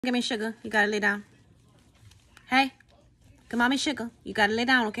Give me sugar. You gotta lay down. Hey, come on, me sugar. You gotta lay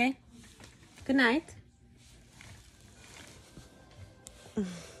down, okay? Good night.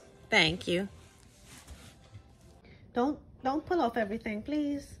 Thank you. Don't pull off everything,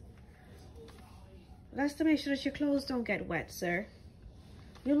 please. That's to make sure that your clothes don't get wet, sir.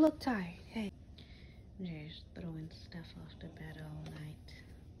 You look tired. Hey, just throwing stuff off the bed all night.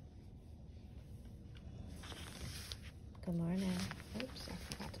 Good morning. Oops, I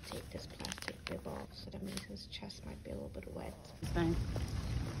forgot to take this plastic bib off, so that means his chest might be a little bit wet. Thing.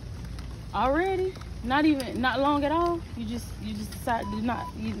 Already? Not long at all? You just decided you're not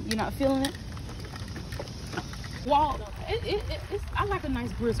feeling it? Walk. It's I like a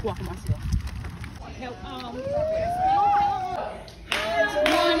nice brisk walk myself. Help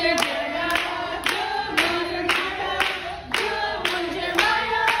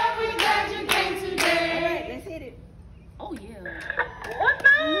Oh yeah. What's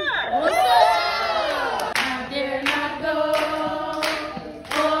up? What's up? I dare not go,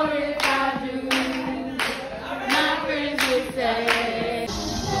 or if I do, my friends would say.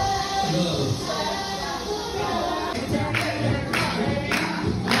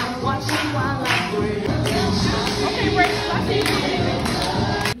 I'm watching while I breathe. Okay, Rachel, I see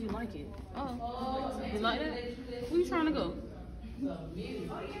you. You like it? Oh, you like it? Where you trying to go?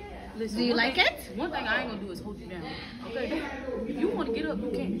 Listen, Do you like it? One thing I ain't gonna do is hold you down. Okay? If you want to get up,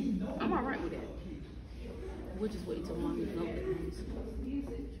 you can. I'm alright with that. We'll just wait till mommy knows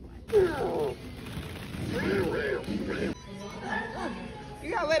that.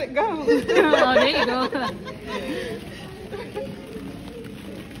 You gotta let it go. Oh, there you go.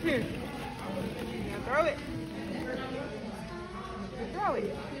 Here. Throw it. Throw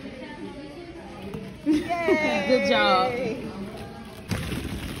it. Yay. Good job.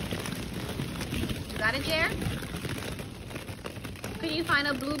 Got it, Jer? Can you find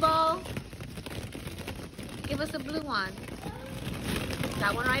a blue ball? Give us a blue one.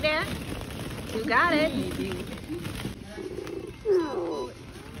 That one right there? You got it.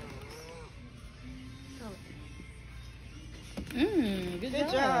 Good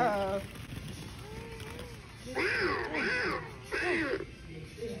job.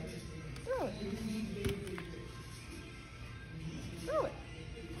 Throw it.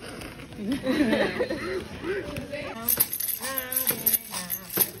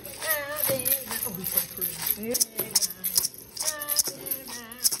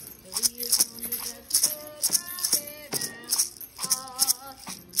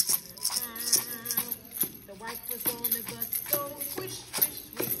 The wife was on the bus, so swish, swish,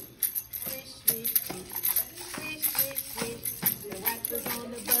 swish, swish, swish, swish, swish, swish. The wife was on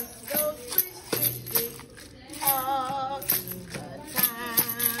the bus, so swish, swish, swish, all through the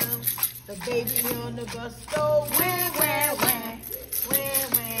town. The baby on the bus, so where, where, where, where,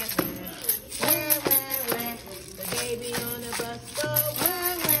 where, where, where, where. The baby on the bus, so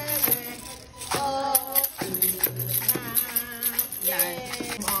where, where, all through the town.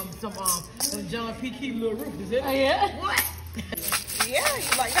 Some John P. Key little roof, is it? Oh, yeah? What? Yeah,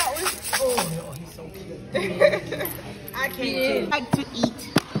 you like that one? Oh no, he's so cute. I can't like to eat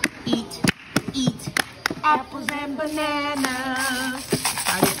apples and bananas.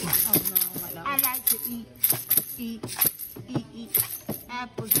 I like to eat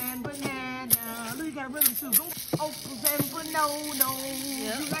apples and bananas. Look, you got a rhythm too. Go apples and bananas.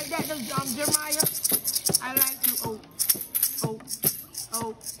 Yep. You like that, Jeremiah? I like to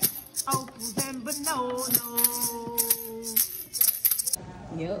apples and bananas.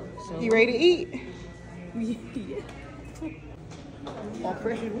 Yep. So. You ready to eat? Yeah. All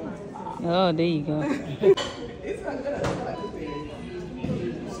pressure. Oh, there you go.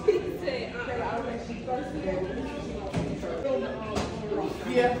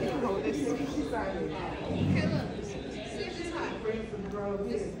 Yeah.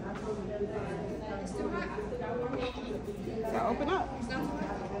 Now open up.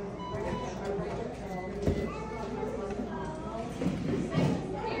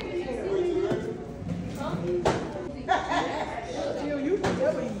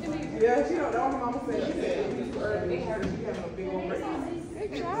 Yeah, she don't know. Her mama said she said it's early. She having a big old breakfast.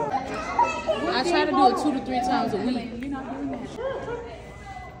 Good job. I try to do it 2 to 3 times a week. You're not doing that.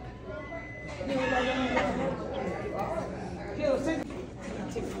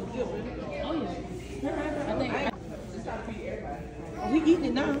 Oh, yeah. I think. We eating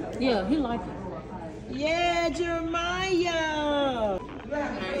it now. Yeah, he like it. Yeah, Jeremiah. I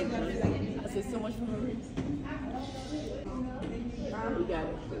said so much for her. We got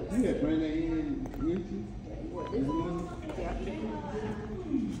it. You had bring that in with you? What, this one?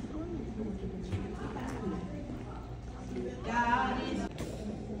 God is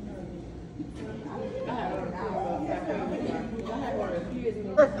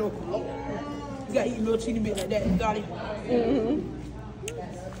no cologne. You gotta eat a little teeny bit like that, Zadia.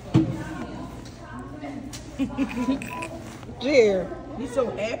 Jer. He's so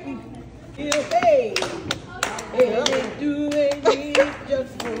happy. Yeah, hey, they do it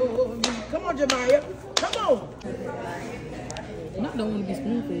just for me. Come on, Jemiah. Come on. And I don't want to be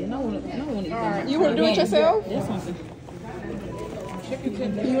spoon fed. I want to eat that. You want to do it yourself? That's something.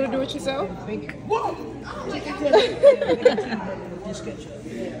 You want to do it yourself? Whoa!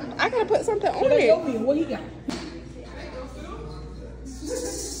 I gotta put something on Show it. me what he got.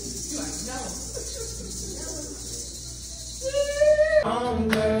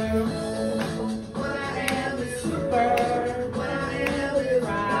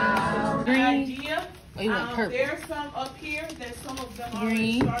 Green. Oh, you want purple? There's some up here that some of them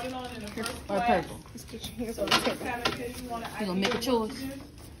Green started on in the first or class. purple? Just put your hands on the table. You gonna make a choice?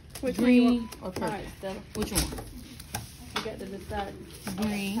 Which one you Green want? or purple? Which one? You got to decide.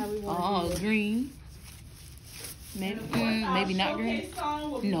 Green. How we wanna Oh, do it. green. Maybe, maybe not green.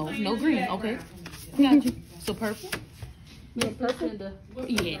 No green. Okay, got you. So purple? You want purple?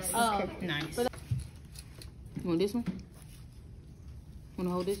 Yes. Oh, Nice. You want this one? Want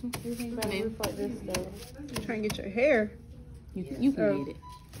to hold this one? everything about it looks like this though. I'm trying to get your hair. You can get it.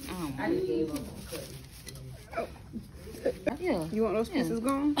 Yeah. You want those pieces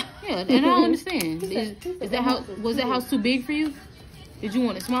gone? Yeah, and I don't understand. Is that house, was that house too big for you? Did you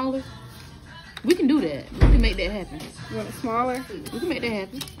want it smaller? We can do that. We can make that happen. You want it smaller? We can make that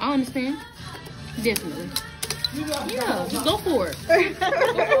happen. I understand. Definitely. Yeah, just go for it.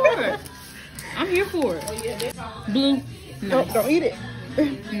 Go for it. I'm here for it. Blue. Nice. Don't eat it.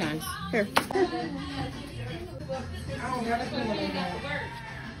 Nice. Here.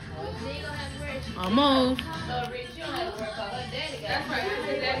 Almost.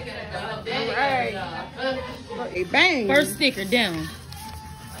 Okay, bang. First sticker down.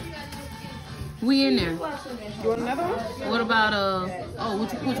 We in there. You want another one? What about oh,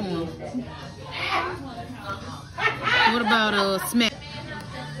 which one? What about smack?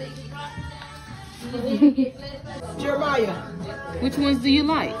 Jeremiah, Which ones do you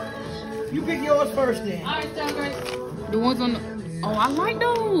like? you pick yours first then. The ones on the oh, I like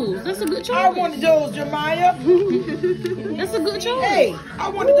those. That's a good choice. I wanted those, Jeremiah. That's a good choice. Hey, I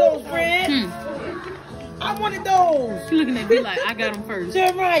wanted those, friend. I wanted those. She looking at me like I got them first.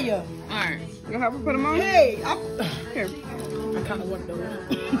 Jeremiah. All right. You have to put them on? Hey, Here. I kind of want those.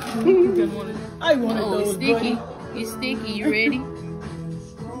 I wanted Oh, it's those, sticky. buddy. It's sticky. You ready?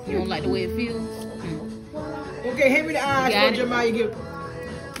 You don't like the way it feels? Okay, hand me the eyes Got so it. Jeremiah give.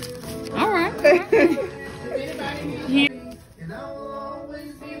 All right. Here.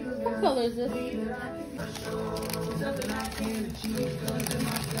 What color is this?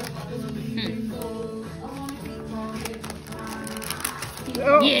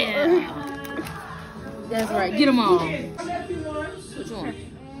 Oh. Yeah. That's right. Get them all. Which one?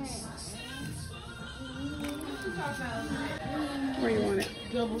 Where you want it?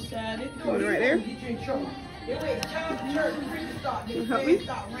 Double-sided. You want it right there? Help me?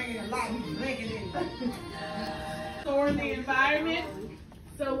 Store the environment.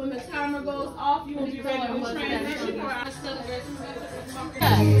 So when the timer goes off, you will be ready to transition.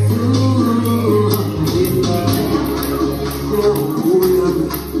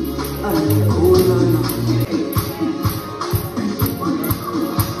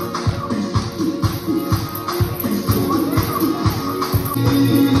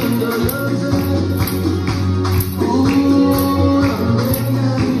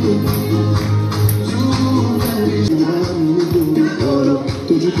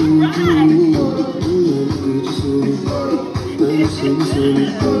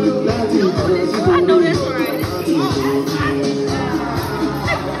 I know that's right.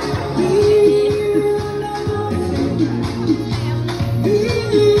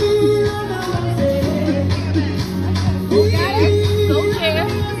 Go there. Go there.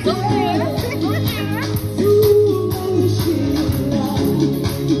 Go there.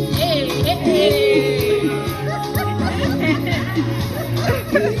 Hey, hey, hey.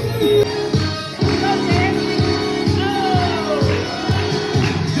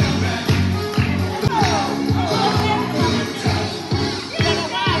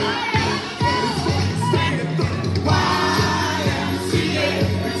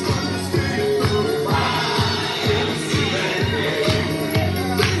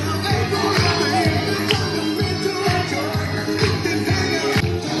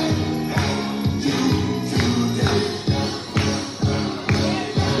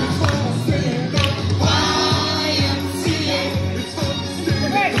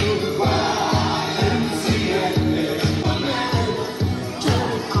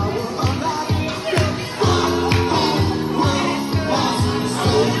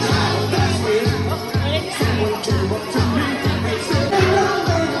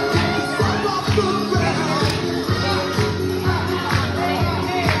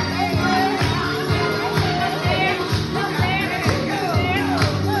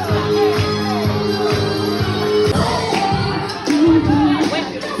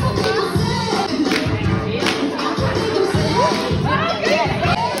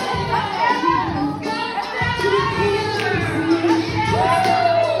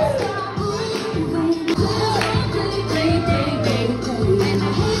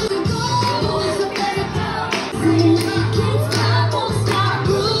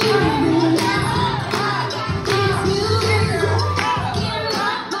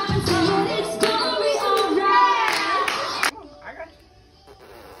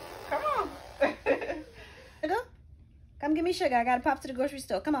 give me sugar. I gotta pop to the grocery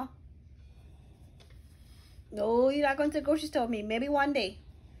store. Come on. No, you're not going to the grocery store with me. Maybe one day.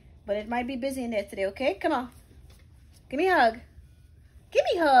 But it might be busy in there today, okay? Come on. Give me a hug. Give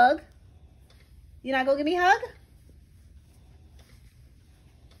me a hug. You not gonna give me a hug?